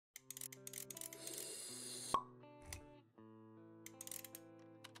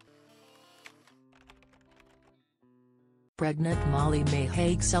Pregnant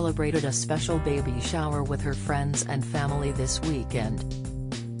Molly-Mae celebrated a special baby shower with her friends and family this weekend.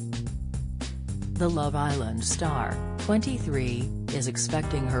 The Love Island star, 23, is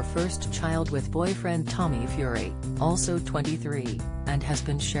expecting her first child with boyfriend Tommy Fury, also 23, and has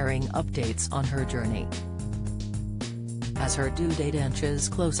been sharing updates on her journey. As her due date inches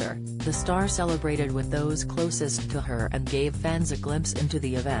closer, the star celebrated with those closest to her and gave fans a glimpse into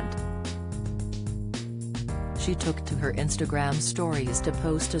the event. She took to her Instagram stories to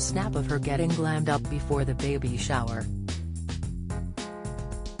post a snap of her getting glammed up before the baby shower.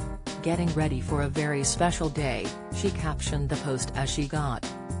 "Getting ready for a very special day," she captioned the post as she got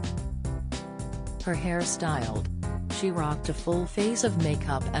her hair styled. She rocked a full face of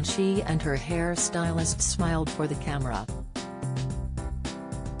makeup and she and her hairstylist smiled for the camera.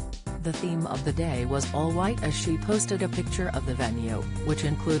 The theme of the day was all white as she posted a picture of the venue, which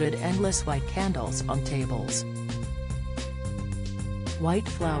included endless white candles on tables. White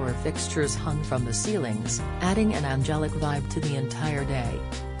flower fixtures hung from the ceilings, adding an angelic vibe to the entire day.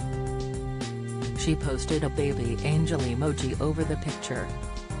 She posted a baby angel emoji over the picture.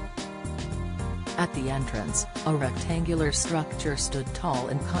 At the entrance, a rectangular structure stood tall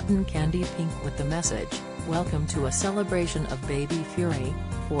in cotton candy pink with the message, "Welcome to a celebration of Baby Fury,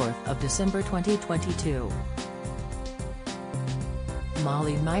 4th of December 2022.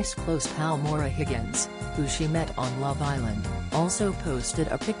 Molly-Mae's close pal Maura Higgins, who she met on Love Island, also posted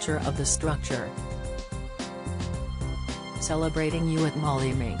a picture of the structure. "Celebrating you at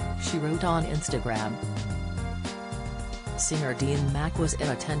Molly-Mae," she wrote on Instagram. Singer Dean Mack was in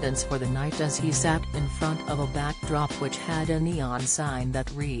attendance for the night as he sat in front of a backdrop which had a neon sign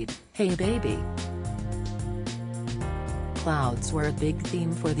that read, "Hey baby." Clouds were a big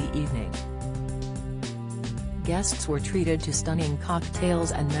theme for the evening. Guests were treated to stunning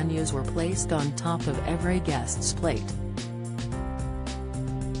cocktails and menus were placed on top of every guest's plate.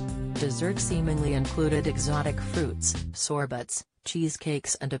 Dessert seemingly included exotic fruits, sorbets,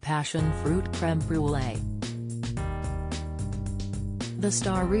 cheesecakes and a passion fruit crème brûlée. The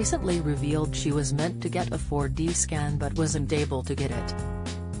star recently revealed she was meant to get a 4D scan but wasn't able to get it.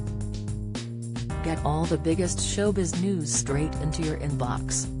 Get all the biggest showbiz news straight into your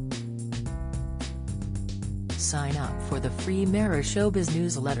inbox. Sign up for the free Mirror Showbiz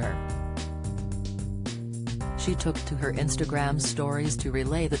newsletter. She took to her Instagram stories to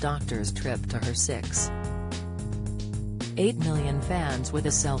relay the doctor's trip to her 6.8 million fans with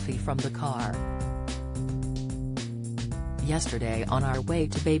a selfie from the car. "Yesterday on our way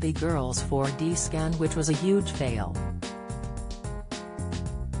to baby girl's 4D scan, which was a huge fail.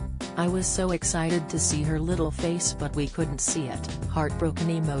 I was so excited to see her little face but we couldn't see it, heartbroken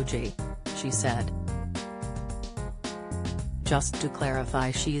emoji," she said. "Just to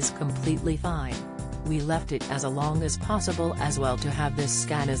clarify, she's completely fine. We left it as long as possible as well to have this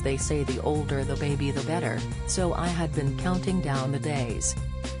scan, as they say the older the baby the better, so I had been counting down the days.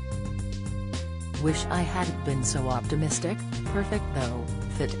 Wish I hadn't been so optimistic. Perfect though,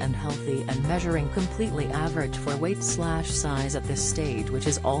 fit and healthy and measuring completely average for weight/size at this stage, which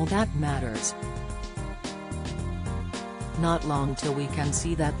is all that matters. Not long till we can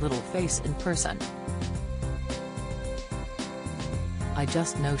see that little face in person. I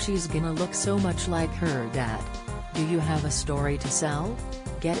just know she's gonna look so much like her dad. Do you have a story to sell?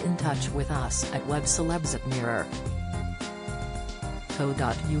 Get in touch with us at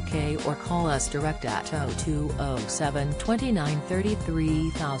webcelebs@mirror.co.uk or call us direct at 0207 29 33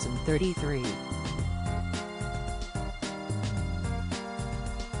 033.